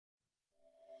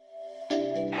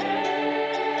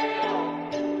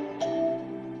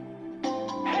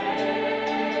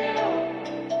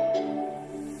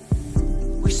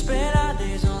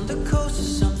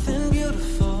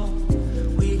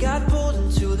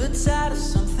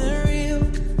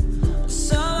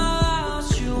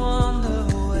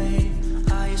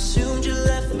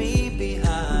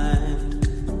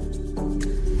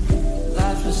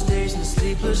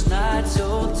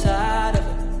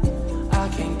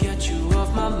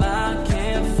off my mind,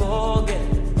 can't forget.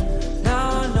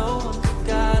 Now I know what I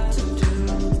got to do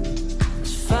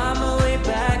is find my way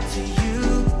back to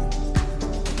you.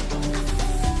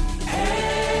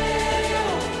 Hey,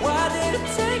 oh, why did it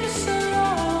take us so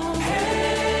long?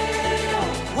 Hey,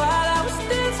 oh, while I was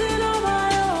dancing on my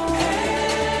own.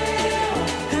 Hey,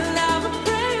 oh, and now my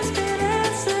prayers get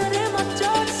answered in my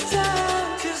darkest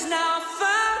time. 'Cause now I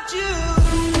found you.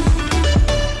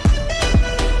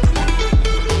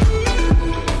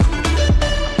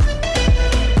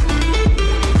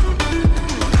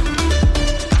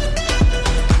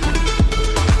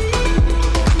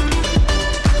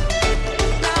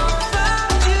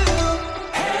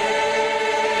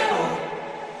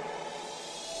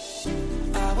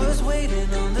 I was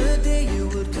waiting on the